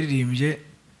indirimbo uraririmbye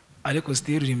ariko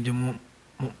sitiri uririmbye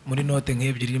muri note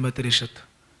nk'ebyiri irimo atari eshatu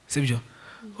sibyo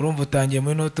urumva utangiye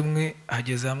muri note umwe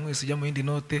hageze hamwe ujya mu yindi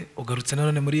note ugarutse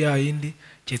nanone muri ya yindi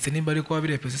keretse nimba ariko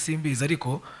wabirepese simbizi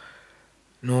ariko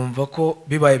numva ko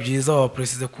bibaye byiza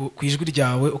wapresiza ku ijwi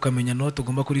ryawe ukamenya note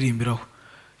ugomba kuririmbiraho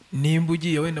nimba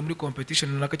ugiye wenda muri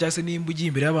competition runaka cyangwa se nimba ugiye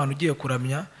imbere y'abantu ugiye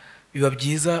kuramya biba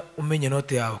byiza umenye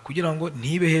note yawe kugira ngo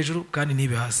ntibe hejuru kandi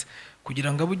ntibe hasi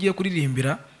kugira ngo abo ugiye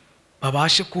kuririmbira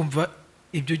babashe kumva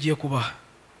ibyo ugiye kubaha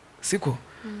siko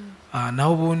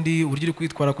naho ubundi uburyo uri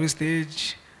kwitwara kuri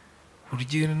stage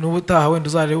n'ubutaha wenda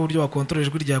uzareba uburyo wakontorora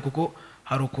ijwi ryawe kuko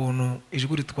hari ukuntu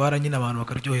ijwi ritwara nyine abantu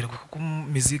bakaryoherwa kuko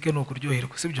muzike ni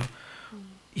ukuryoherwa sibyo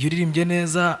iyo uririmbye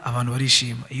neza abantu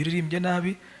barishima iyo uririmbye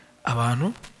nabi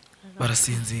abantu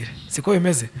barasinzira siko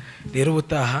bimeze rero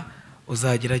ubutaha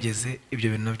uzagerageze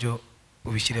ibyo bintu nabyo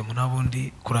ubishyiremo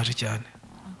n'abundi kuraje cyane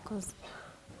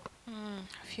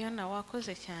Fiona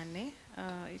wakoze cyane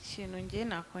ikintu ngiye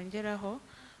nakongeraho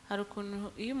hari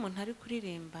ukuntu iyo umuntu ari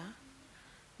kuririmba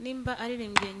nimba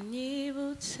aririmbye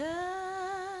nyibutsa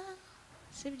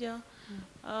sibyo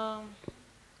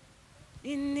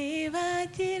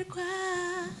inibagirwa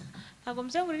ntabwo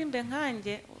mbyanga uririmbe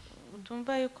nkanjye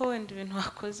utumva yuko wenda ibintu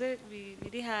wakoze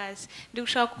biri hasi ndi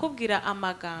gushaka kukubwira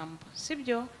amagambo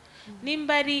sibyo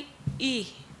nimba ari i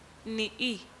ni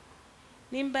i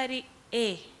nimba ari e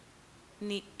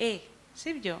ni e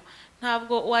sibyo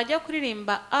ntabwo wajya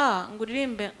kuririmba a ngo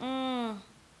uririmbe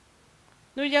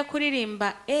nujya kuririmba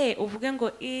e uvuge ngo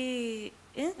i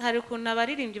hari ukuntu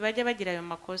abaririmbyi bajya bagira ayo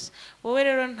makosa wowe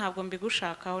rero ntabwo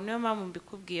mbigushakaho niyo mpamvu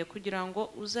mbikubwiye kugira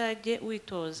ngo uzajye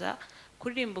witoza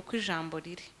kuririmba uko ijambo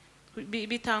riri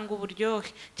bitanga uburyohe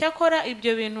cyakora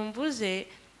ibyo bintu mvuze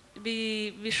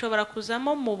bishobora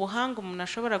kuzamo mu buhanga umuntu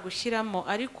ashobora gushyiramo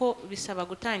ariko bisaba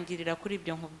gutangirira kuri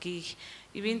ibyo nkubwiye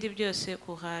ibindi byose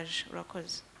kuhaje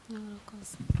urakoze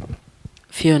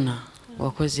Fiona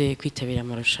wakoze kwitabira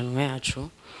amarushanwa yacu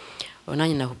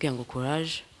nanjye nakubwiye ngo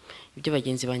courage ibyo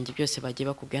bagenzi banjye byose bagiye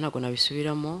bakubwiye ntabwo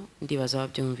nabisubiramo ndibaza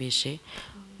wabyumvishe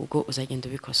ubwo uzagenda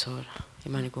ubikosora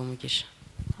Imana iguhe umugisha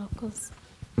murakoze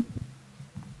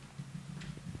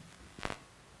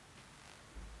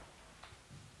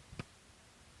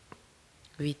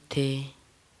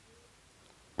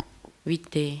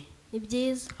bite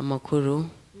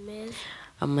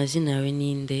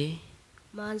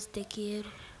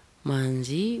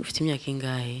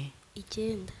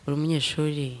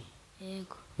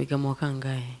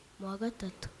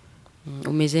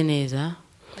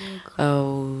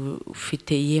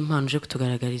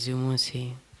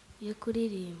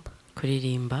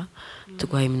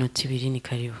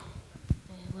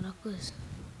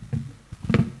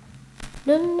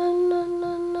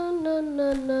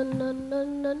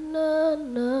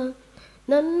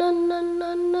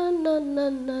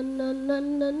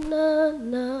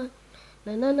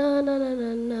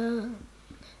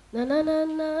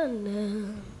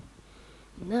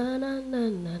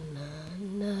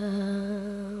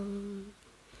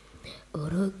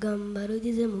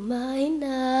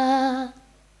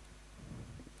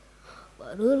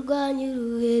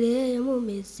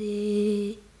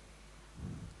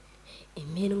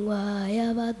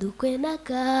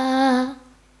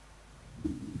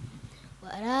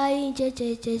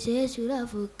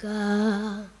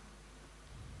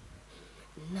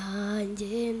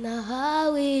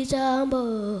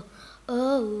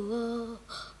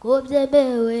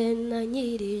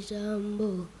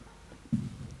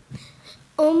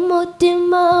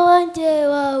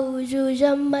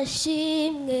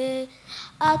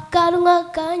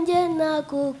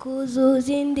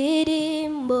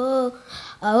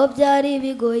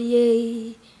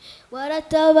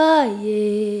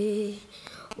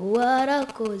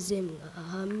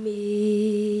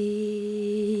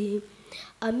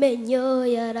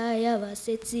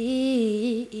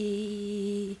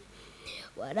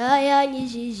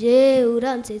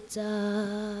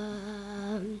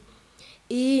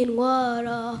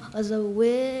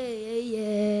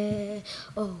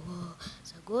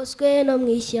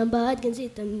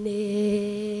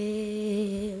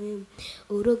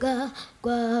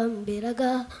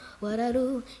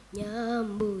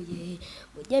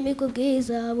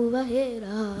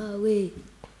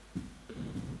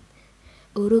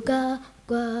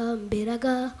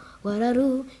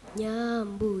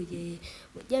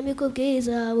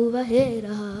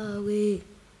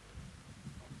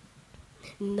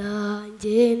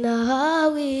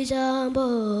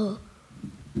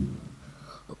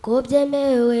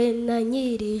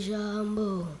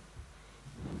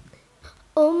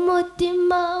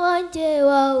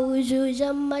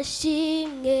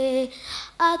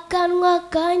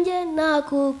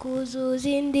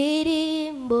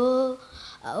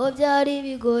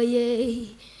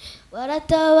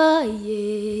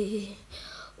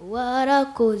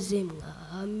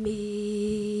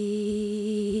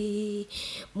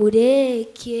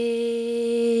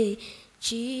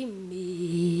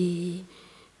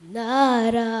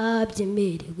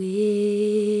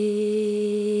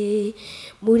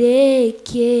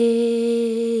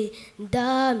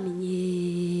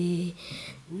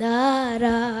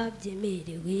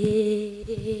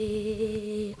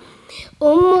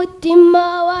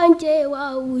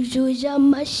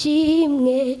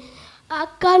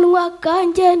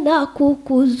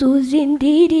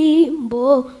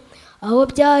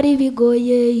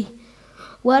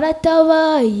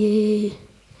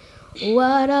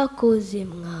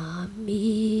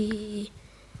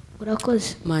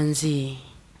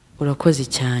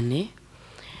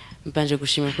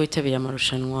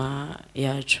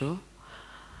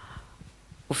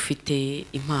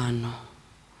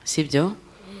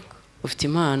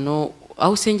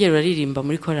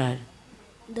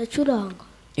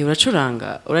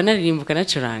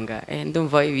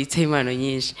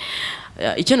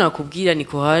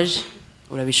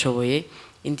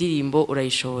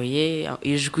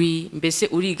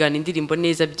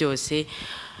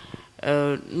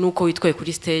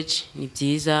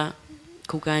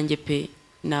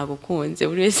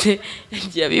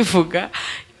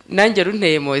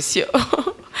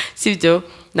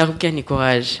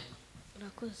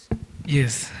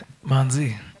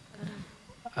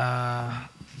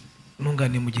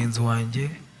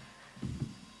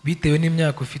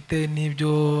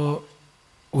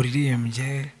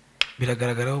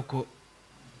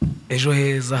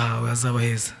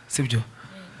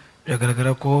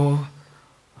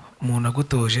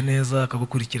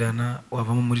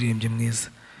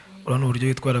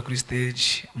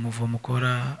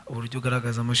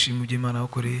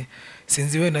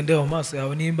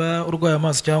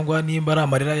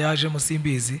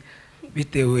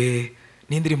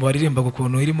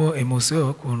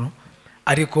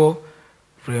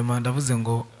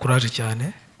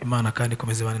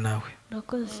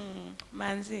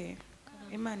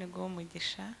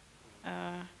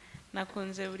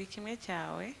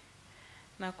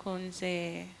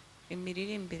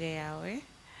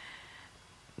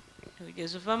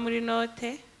ntugeze uva muri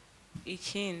note.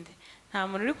 Ikindi nta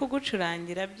muntu uri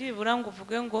kugucurangira byibura ngo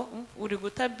uvuge ngo uri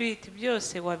guta beat,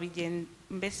 byose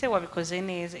mbese wabikoze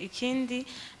neza. Ikindi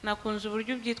nakunze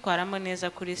uburyo ubyitwaramo neza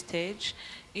kuri stage.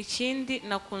 Ikindi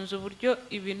nakunze uburyo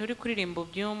ibintu uri kuririmba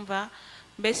ubyumva,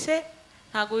 mbese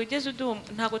ntago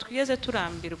twigeze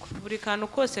turambirwa, buri kantu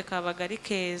kose kabaga ari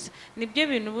keza. Nibyo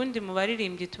bintu ubundi mu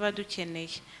baririmbyi tuba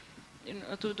dukeneye.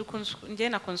 Njye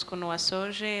nakunze ukuntu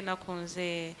wasoje,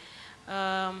 nakunze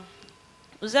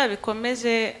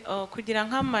uzabikomeze kugira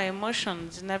nk'ama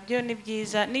emotions, nabyo ni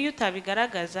byiza niyo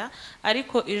utabigaragaza,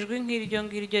 ariko ijwi nk'iryo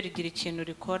ngiryo rigira ikintu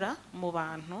rikora mu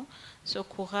bantu. So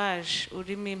courage,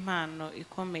 urimo impano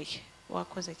ikomeye,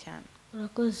 wakoze cyane.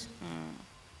 Urakoze.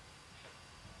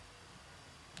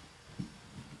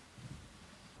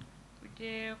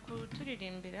 Ugiye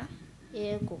kuturirimbira?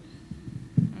 Yego.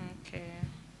 Okay.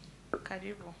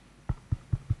 Karibu.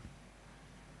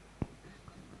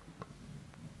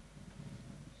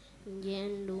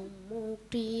 Ngenda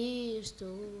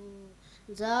umukristo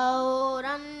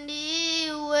nzahora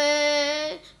ndiwe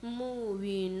mu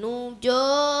bintu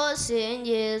byose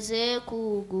ngeze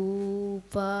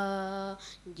kugupfa.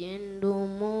 Ngenda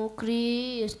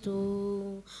umukristo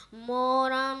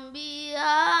mpora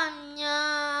mbihamya,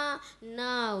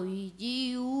 nawe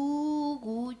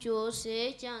igihugu cyose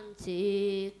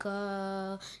cyanseka.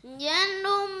 Ngenda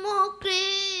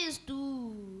umukristo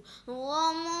wo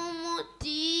mu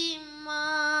mutima,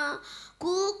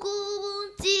 kuko ubu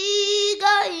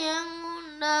nsigaye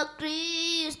nkunda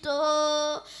Kristo.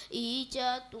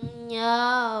 Icyatumye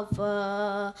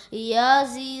apfa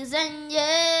yazize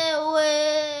njyewe,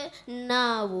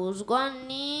 nabuzwa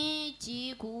n'iki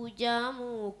kujya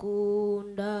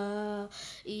mukunda.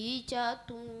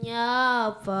 Icyatumye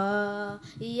apfa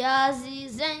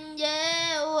yazize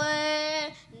njyewe,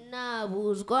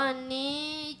 nabuzwa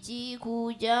n'iki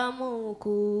kujya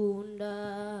mukunda.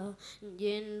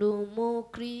 Ngenda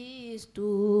umukristo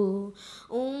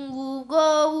umva ubwo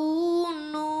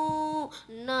buntu,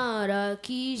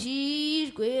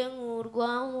 narakijijwe nkurwa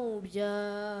mu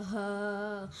byaha.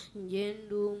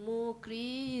 Ngenda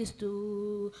umukristo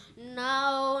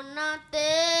naho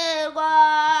naterwa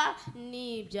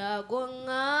n'ibyago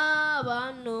nkaba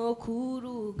no ku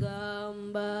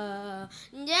rugamba.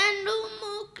 Ngenda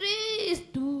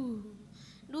umukristo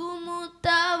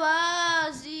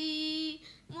n'umutabazi,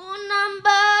 mu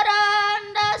ntambara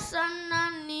ndasana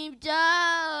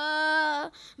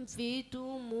n'ibyaha. Mfite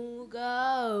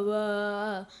umugaba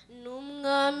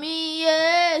n'umwami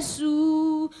Yesu,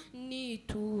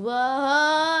 nituba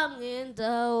hamwe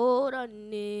nzahora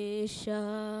nesha.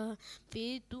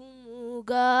 Mfite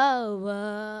umugaba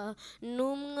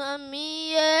n'umwami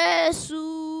Yesu,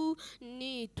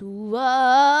 nituba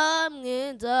hamwe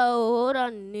nzahora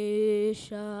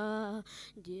nesha.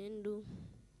 Ngenda.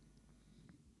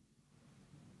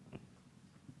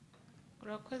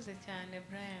 Urakoze cyane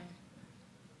Brian.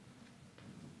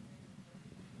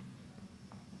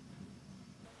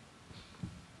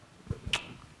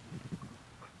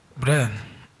 Brian,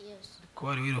 Yes. ko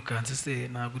wari wirukanse se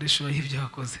ntabwo uri sure y'ibyo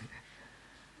wakoze?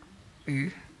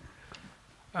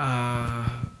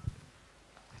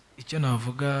 Icyo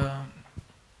navuga,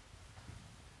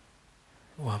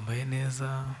 wambaye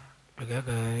neza,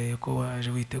 bigaragara ko waje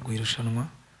witeguye irushanwa.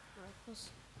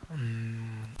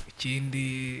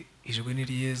 Ikindi ijwi ni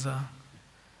ryiza,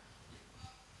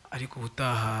 ariko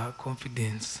ubutaha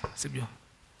confidence, sibyo?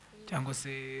 Cyangwa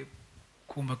se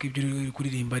kumva ko ibyo uri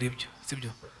kuririmba ari byo,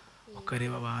 sibyo?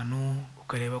 Ukareba abantu,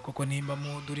 ukareba koko nimba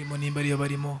durimo, nimba ariyo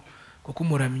barimo, kuko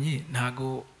umuramyi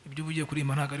ntago ibyo ugiye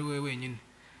kuririmba ntago ari wowe wenyine,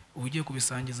 uba ugiye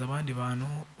kubisangiza abandi bantu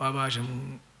baba baje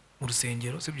mu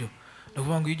rusengero, sibyo? Ni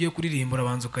ukuvuga ngo iyo ugiye kuririmba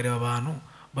urabanza ukareba abantu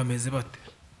bameze bate.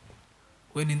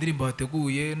 Wenda indirimbo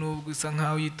wateguye nubwo isa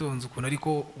nkaho yitonze ukuntu,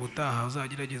 ariko ubutaha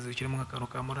uzagerageza ushyiremo nk'akantu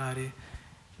ka morale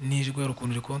n'ijwi hari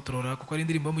ukuntu rikontorora, kuko ari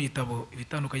indirimbo yo mu gitabo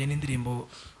ibitandukanye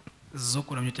n'indirimbo zo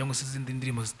kuramya cyangwa se izindi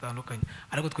ndirimbo zitandukanye.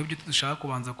 Ariko twebwe ibyo dushaka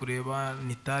kubanza kureba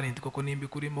ni talent koko nimba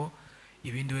ikurimo,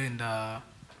 ibindi wenda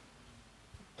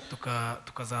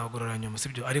tukazahagorora nyuma,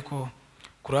 sibyo? Ariko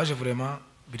courage vraiment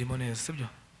birimo neza, sibyo?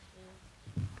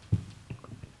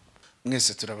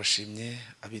 Mwese turabashimye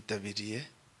abitabiriye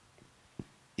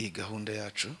iyi gahunda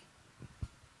yacu.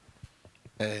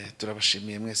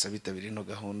 Turabashimiye mwese abitabiriye ino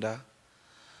gahunda.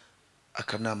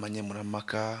 Akanama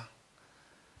nkemurampaka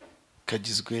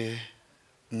kagizwe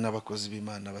n'abakozi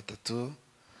b'Imana batatu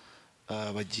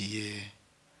bagiye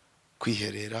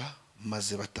kwiherera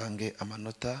maze batange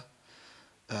amanota.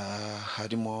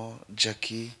 Harimo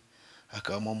Jackie,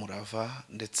 hakabamo Murava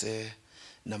ndetse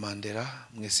na Mandela.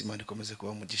 Mwese Imana ikomeze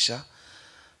kuba umugisha.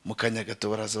 mu kanya gato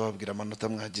baraza bababwira amanota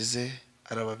mwagize,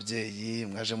 ari ababyeyi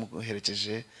mwaje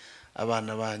muherekeje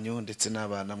abana banyu ndetse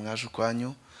n'abana mwaje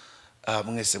ukwanyu.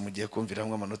 Mwese mugiye kumvira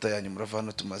hamwe amanota yanyu murava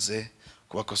hano tumaze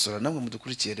kubakosora. Namwe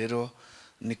mudukurikiye rero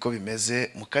niko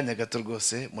bimeze, mu kanya gato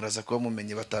rwose muraza kuba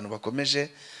mumenye batanu bakomeje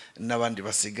n'abandi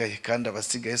basigaye, kandi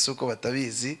abasigaye si uko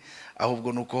batabizi,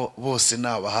 ahubwo nuko bose ni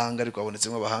abahanga, ariko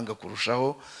habonetsemo abahanga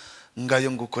kurushaho.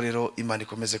 Ngayo nguko rero, Imana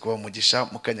ikomeze kuba umugisha.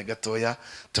 Mu kanya gatoya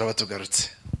turaba tugarutse.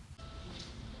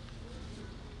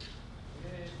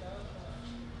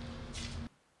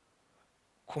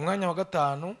 Ku mwanya wa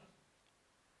gatanu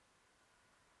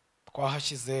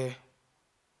twahashyize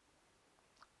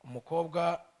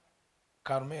umukobwa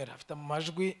Carmel, afite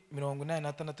amajwi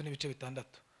 86 n'ibice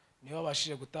bitandatu. Niwe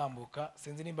wabashije gutambuka,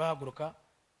 sinzi nimba haguruka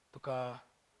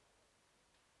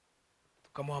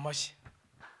tukamuha amashyi.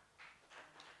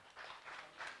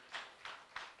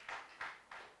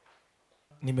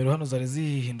 Nimero hano zari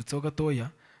zihindutseho gatoya,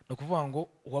 no kuvuga ngo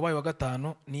uwabaye wa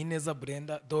gatanu ni Ineza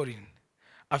Brenda Dorin,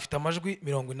 afite amajwi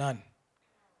 80.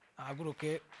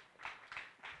 Ahaguruke.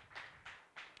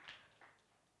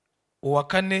 Uwa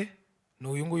kane ni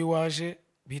uyu nguyu waje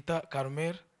bita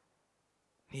Carmel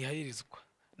ntiyahirizwa,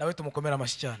 nawe tumukomera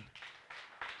amashyi cyane.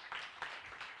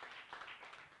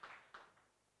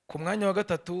 Ku mwanya wa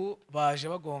gatatu baje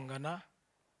bagongana,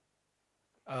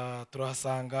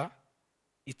 turahasanga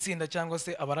itsinda cyangwa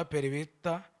se abaraperi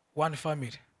bita One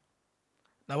Family,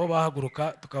 nabo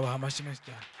bahaguruka tukabaha amashyi menshi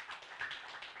cyane.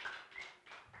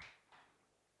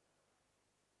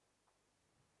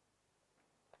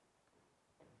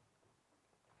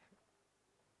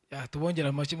 Tubongera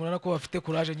amashyi, murabona ko bafite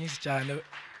courage nyinshi cyane,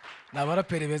 ni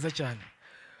abaraperi beza cyane.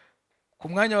 Ku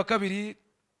mwanya wa kabiri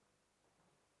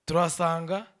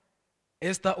turahasanga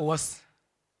Esther Uwase.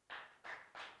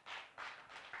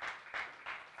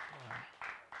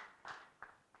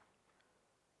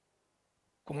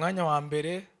 Ku mwanya wa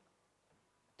mbere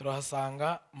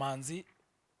turahasanga Manzi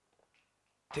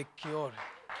Tekiore.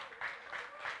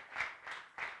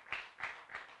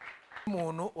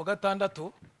 Umuntu wa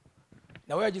gatandatu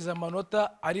nawe yagize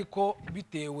amanota, ariko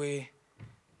bitewe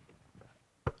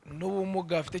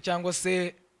n'ubumuga afite cyangwa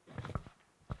se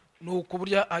nuko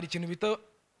burya hari ikintu bita,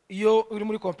 iyo uri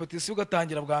muri competition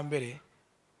ugatangira bwa mbere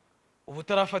ubu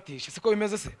utarafatisha, siko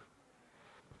bimeze se?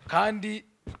 Kandi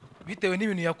bitewe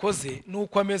n'ibintu yakoze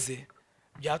nuko ameze,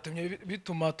 byatumye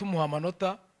bituma tumuha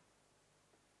amanota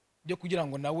byo kugira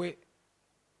ngo nawe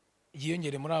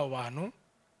yiyongere muri abo bantu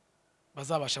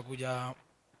bazabasha kujya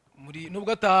muri,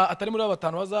 nubwo atari muri abo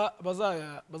batanu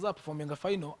bazaperforminga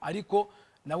final, ariko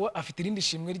nawe afite irindi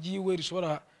shimwe ryiwe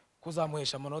rishobora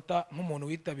kuzamuhesha amanota nk'umuntu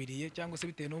witabiriye cyangwa se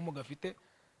bitewe n'ubumuga afite.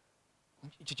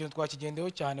 Icyo kintu twakigendeho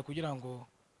cyane kugira ngo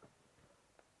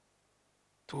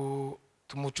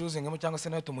tumucuzingemo cyangwa se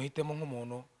nawe tumuhitemo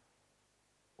nk'umuntu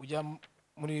ujya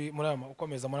muri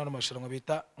ukomeza muri ano marushanwa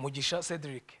bita Mugisha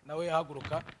Cedric. Nawe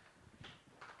yahaguruka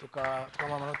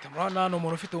tukamuha amanota. Murabona ni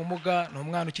umuntu ufite ubumuga, ni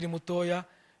umwana ukiri mutoya,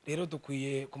 rero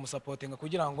dukwiye kumusapotinga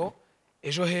kugira ngo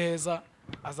ejo heza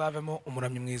azavemo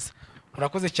umuramyi mwiza.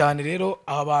 Murakoze cyane rero,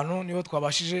 aba bantu nibo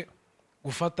twabashije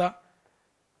gufata,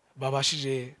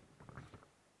 babashije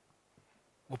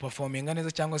guperforminga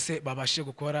neza cyangwa se babashije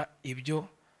gukora ibyo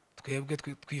twebwe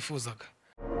twifuzaga.